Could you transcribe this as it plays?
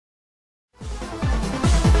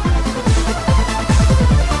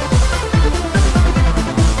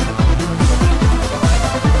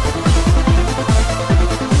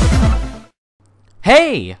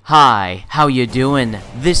Hey! Hi! How you doing?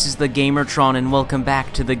 This is the Gamertron and welcome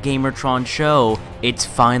back to the Gamertron Show. It's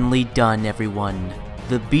finally done, everyone.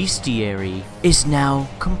 The bestiary is now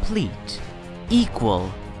complete. Equal.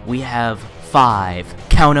 We have 5,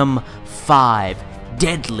 count 'em, 5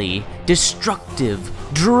 deadly, destructive,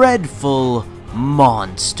 dreadful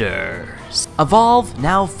monsters. Evolve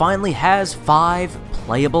now finally has 5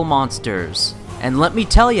 playable monsters. And let me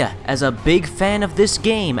tell ya, as a big fan of this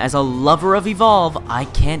game, as a lover of Evolve, I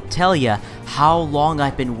can't tell ya how long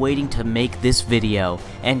I've been waiting to make this video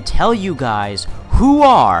and tell you guys who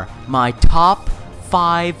are my top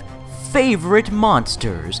 5 favorite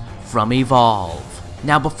monsters from Evolve.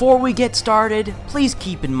 Now before we get started, please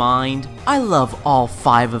keep in mind, I love all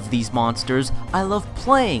 5 of these monsters. I love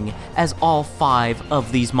playing as all 5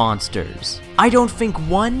 of these monsters. I don't think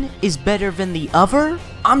one is better than the other.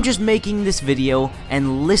 I'm just making this video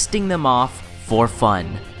and listing them off for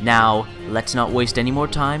fun. Now, let's not waste any more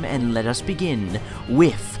time and let us begin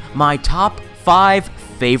with my top 5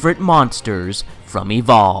 favorite monsters from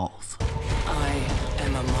Evolve. I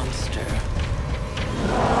am a monster.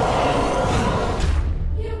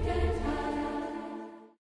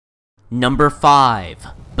 Number 5,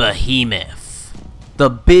 Behemoth. The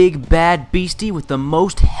big bad beastie with the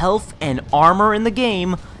most health and armor in the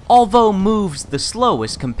game, although moves the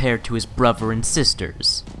slowest compared to his brother and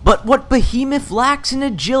sisters. But what Behemoth lacks in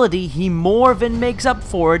agility, he more than makes up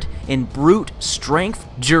for it in brute strength,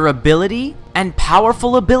 durability, and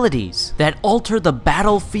powerful abilities that alter the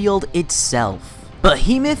battlefield itself.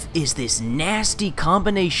 Behemoth is this nasty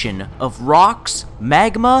combination of rocks,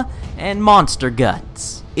 magma, and monster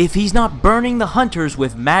guts. If he's not burning the hunters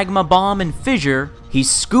with magma bomb and fissure, he's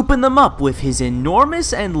scooping them up with his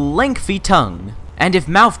enormous and lengthy tongue. And if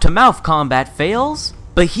mouth-to-mouth combat fails,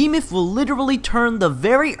 Behemoth will literally turn the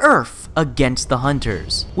very earth against the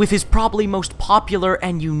hunters, with his probably most popular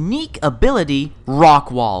and unique ability,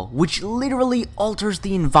 Rock Wall, which literally alters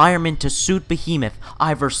the environment to suit Behemoth,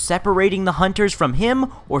 either separating the hunters from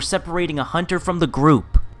him or separating a hunter from the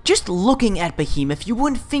group. Just looking at Behemoth, you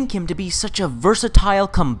wouldn't think him to be such a versatile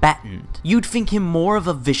combatant. You'd think him more of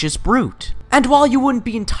a vicious brute. And while you wouldn't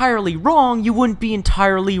be entirely wrong, you wouldn't be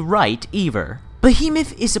entirely right either.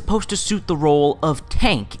 Behemoth is supposed to suit the role of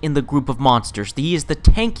tank in the group of monsters. He is the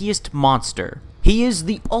tankiest monster. He is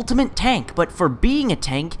the ultimate tank, but for being a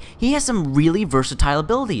tank, he has some really versatile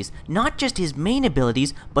abilities. Not just his main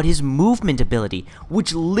abilities, but his movement ability,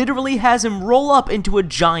 which literally has him roll up into a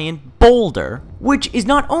giant boulder, which is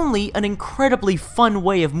not only an incredibly fun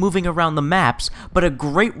way of moving around the maps, but a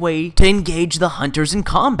great way to engage the hunters in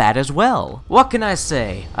combat as well. What can I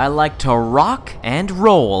say? I like to rock and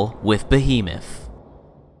roll with Behemoth.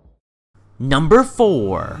 Number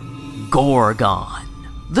 4, Gorgon.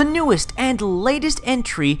 The newest and latest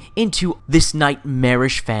entry into this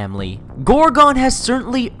nightmarish family. Gorgon has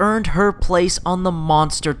certainly earned her place on the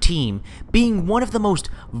monster team, being one of the most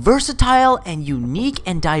versatile and unique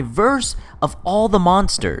and diverse of all the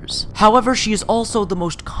monsters. However, she is also the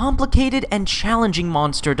most complicated and challenging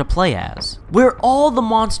monster to play as, where all the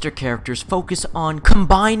monster characters focus on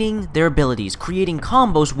combining their abilities, creating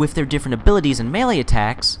combos with their different abilities and melee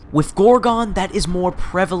attacks. With Gorgon, that is more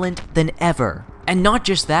prevalent than ever. And not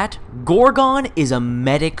just that, Gorgon is a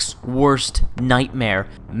medic's worst nightmare.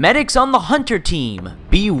 Medics on the hunter team,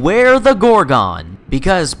 beware the Gorgon.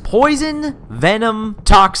 Because poison, venom,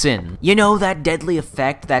 toxin. You know that deadly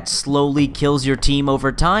effect that slowly kills your team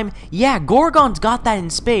over time? Yeah, Gorgon's got that in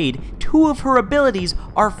spade. 2 of her abilities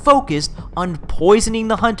are focused on poisoning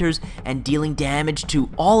the hunters and dealing damage to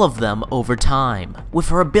all of them over time. With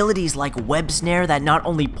her abilities like Web Snare that not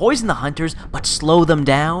only poison the hunters, but slow them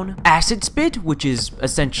down. Acid Spit, which is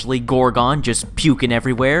essentially Gorgon just puking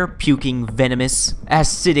everywhere, puking venomous,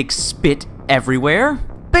 acidic spit everywhere.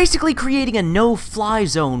 Basically creating a no-fly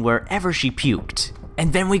zone wherever she puked.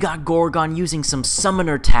 And then we got Gorgon using some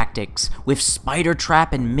summoner tactics with Spider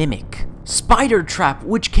Trap and Mimic. Spider Trap,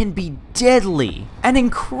 which can be deadly and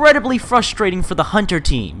incredibly frustrating for the hunter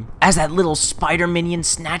team, as that little spider minion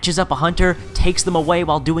snatches up a hunter, takes them away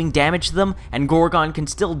while doing damage to them, and Gorgon can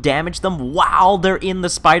still damage them while they're in the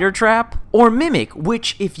spider trap. Or Mimic,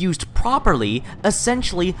 which, if used properly,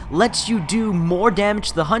 essentially lets you do more damage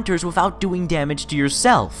to the hunters without doing damage to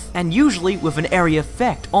yourself, and usually with an area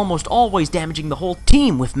effect, almost always damaging the whole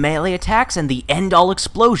team with melee attacks and the end-all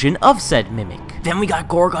explosion of said Mimic. Then we got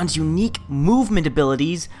Gorgon's unique unique movement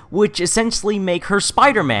abilities, which essentially make her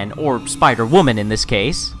Spider-Man, or Spider-Woman in this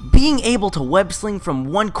case, being able to web sling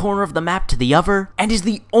from one corner of the map to the other, and is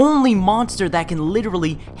the only monster that can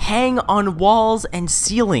literally hang on walls and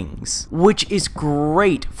ceilings, which is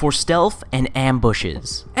great for stealth and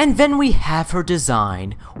ambushes. And then we have her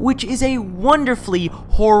design, which is a wonderfully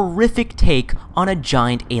horrific take on a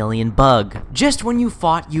giant alien bug. Just when you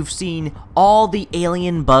thought you've seen all the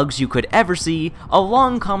alien bugs you could ever see,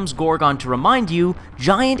 along comes Gorgon to remind you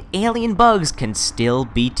giant alien bugs can still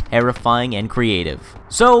be terrifying and creative.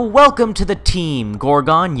 So welcome to the team,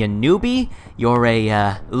 Gorgon, you newbie. You're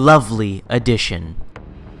a lovely addition.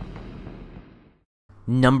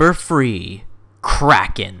 Number 3,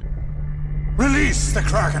 Kraken. Release the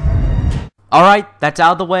Kraken! Alright, that's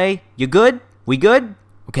out of the way. You good? We good?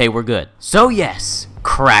 Okay, we're good. So yes,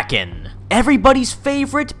 Kraken. Everybody's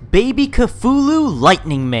favorite baby Cthulhu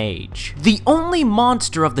lightning mage. The only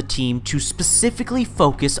monster of the team to specifically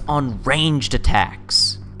focus on ranged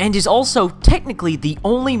attacks. And is also technically the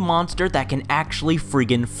only monster that can actually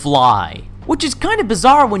friggin' fly. Which is kinda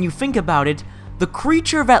bizarre when you think about it. The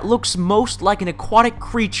creature that looks most like an aquatic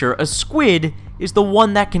creature, a squid, is the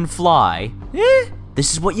one that can fly.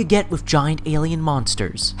 This is what you get with giant alien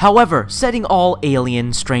monsters. However, setting all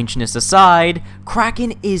alien strangeness aside,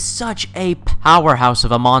 Kraken is such a powerhouse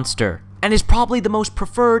of a monster, and is probably the most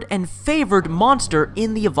preferred and favored monster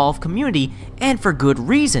in the Evolve community, and for good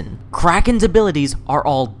reason. Kraken's abilities are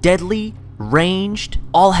all deadly, ranged,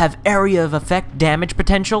 all have area of effect damage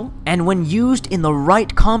potential, and when used in the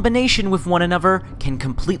right combination with one another, can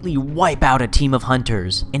completely wipe out a team of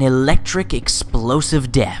hunters in electric explosive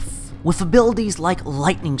death. With abilities like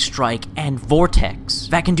Lightning Strike and Vortex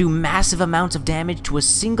that can do massive amounts of damage to a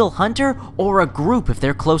single hunter or a group if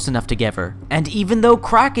they're close enough together. And even though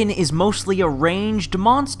Kraken is mostly a ranged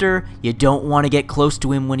monster, you don't want to get close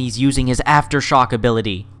to him when he's using his Aftershock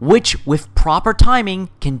ability, which, with proper timing,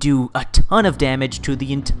 can do a ton of damage to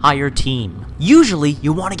the entire team. Usually,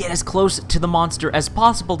 you want to get as close to the monster as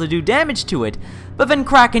possible to do damage to it, but then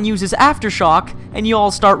Kraken uses Aftershock, and you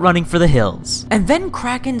all start running for the hills. And then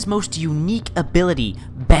Kraken's most unique ability,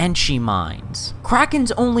 Banshee Mines.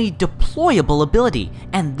 Kraken's only deployable ability,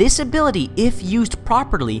 and this ability, if used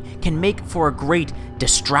properly, can make for a great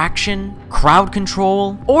distraction, crowd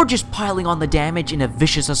control, or just piling on the damage in a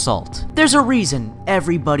vicious assault. There's a reason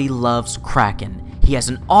everybody loves Kraken. He has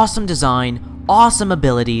an awesome design, awesome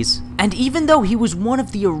abilities, and even though he was one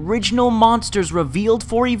of the original monsters revealed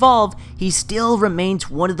for Evolve, he still remains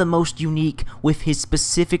one of the most unique with his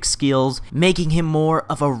specific skills, making him more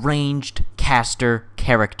of a ranged caster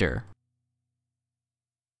character.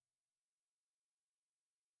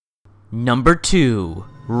 Number 2,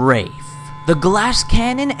 Wraith. The glass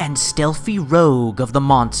cannon and stealthy rogue of the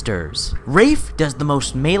monsters. Wraith does the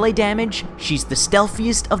most melee damage, she's the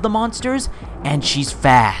stealthiest of the monsters, and she's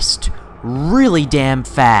fast. Really damn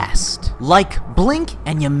fast. Like blink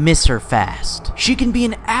and you miss her fast. She can be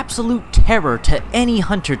an absolute terror to any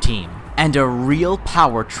hunter team, and a real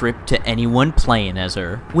power trip to anyone playing as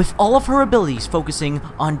her. With all of her abilities focusing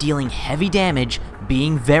on dealing heavy damage,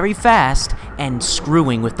 being very fast, and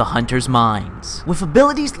screwing with the hunter's minds. With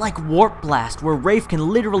abilities like Warp Blast, where Wraith can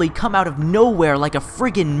literally come out of nowhere like a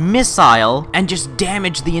friggin' missile and just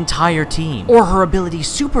damage the entire team. Or her ability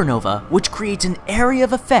Supernova, which creates an area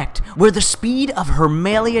of effect where the speed of her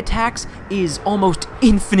melee attacks is almost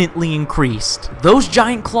infinitely increased. Those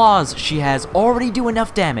giant claws she has already do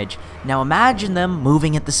enough damage. Now imagine them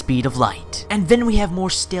moving at the speed of light. And then we have more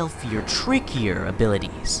stealthier, trickier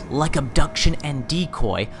abilities, like Abduction and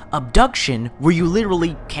Decoy. Abduction, where you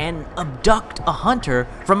literally can abduct a hunter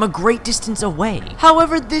from a great distance away.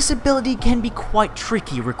 However, this ability can be quite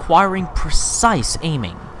tricky, requiring precise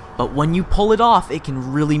aiming. But when you pull it off, it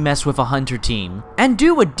can really mess with a hunter team, and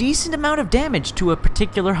do a decent amount of damage to a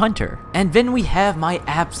particular hunter. And then we have my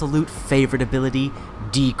absolute favorite ability,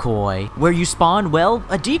 Decoy, where you spawn, well,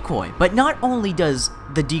 a decoy. But not only does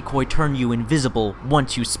the decoy turn you invisible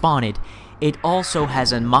once you spawn it, it also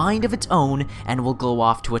has a mind of its own and will go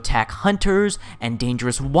off to attack hunters and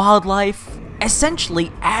dangerous wildlife,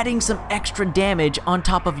 essentially adding some extra damage on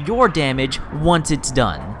top of your damage once it's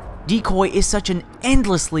done. Decoy is such an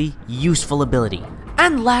endlessly useful ability.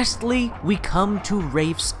 And lastly, we come to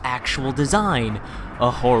Wraith's actual design. A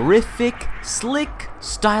horrific, slick,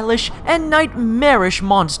 stylish, and nightmarish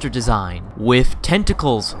monster design, with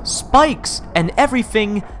tentacles, spikes, and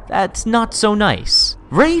everything that's not so nice.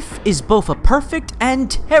 Wraith is both a perfect and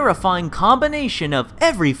terrifying combination of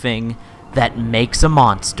everything that makes a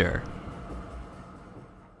monster.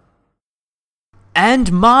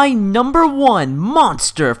 And my number 1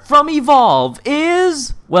 monster from Evolve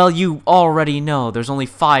is... Well, you already know, there's only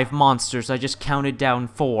 5 monsters, I just counted down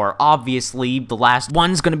 4. Obviously, the last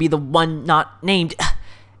one's gonna be the one not named.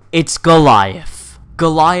 It's Goliath.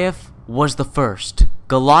 Goliath was the first.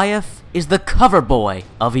 Goliath is the cover boy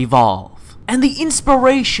of Evolve. And the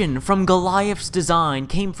inspiration from Goliath's design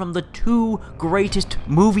came from the 2 greatest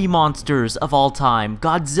movie monsters of all time,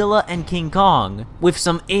 Godzilla and King Kong, with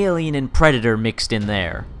some Alien and Predator mixed in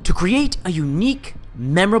there, to create a unique,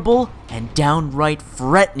 memorable, and downright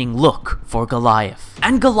threatening look for Goliath.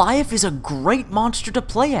 And Goliath is a great monster to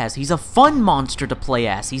play as. He's a fun monster to play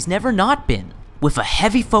as. He's never not been. With a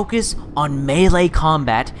heavy focus on melee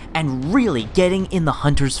combat and really getting in the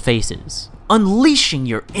hunters' faces. Unleashing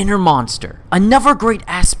your inner monster. Another great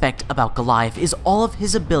aspect about Goliath is all of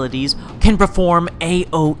his abilities can perform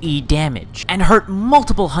AoE damage and hurt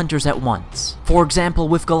multiple hunters at once. For example,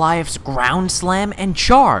 with Goliath's Ground Slam and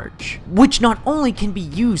Charge, which not only can be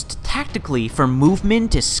used tactically for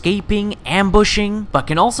movement, escaping, ambushing, but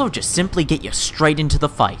can also just simply get you straight into the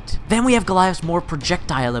fight. Then we have Goliath's more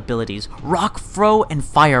projectile abilities, Rock Throw and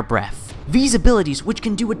Fire Breath. These abilities, which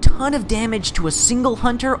can do a ton of damage to a single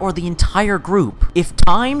hunter or the entire group, if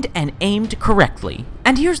timed and aimed correctly.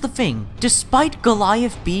 And here's the thing, despite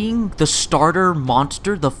Goliath being the starter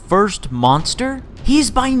monster, the first monster, he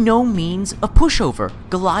is by no means a pushover.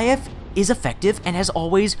 Goliath is effective and has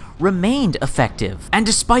always remained effective. And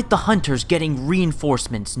despite the hunters getting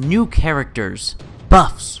reinforcements, new characters,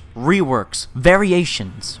 buffs, reworks,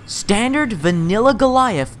 variations, standard vanilla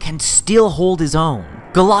Goliath can still hold his own.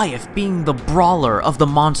 Goliath being the brawler of the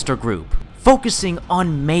monster group, focusing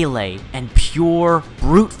on melee and pure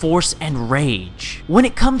brute force and rage. When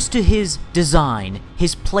it comes to his design,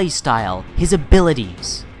 his playstyle, his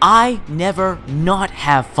abilities, I never not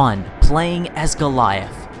have fun playing as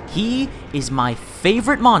Goliath. He is my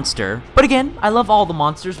favorite monster, but again, I love all the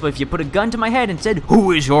monsters, but if you put a gun to my head and said,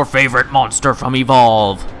 "Who is your favorite monster from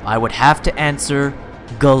Evolve?" I would have to answer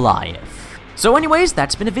Goliath. So anyways,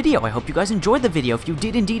 that's been a video. I hope you guys enjoyed the video. If you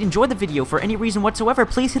did indeed enjoy the video for any reason whatsoever,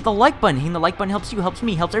 please hit the like button. Hitting the like button helps you, helps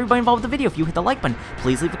me, helps everybody involved with the video. If you hit the like button,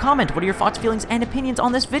 please leave a comment. What are your thoughts, feelings, and opinions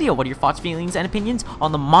on this video? What are your thoughts, feelings, and opinions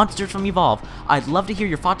on the monsters from Evolve? I'd love to hear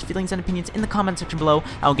your thoughts, feelings, and opinions in the comment section below.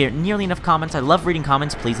 I'll get nearly enough comments. I love reading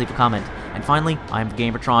comments. Please leave a comment. And finally, I'm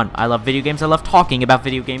Gamertron. I love video games. I love talking about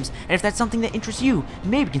video games. And if that's something that interests you,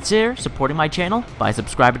 maybe consider supporting my channel by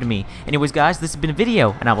subscribing to me. Anyways, guys, this has been a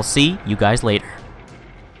video, and I will see you guys later.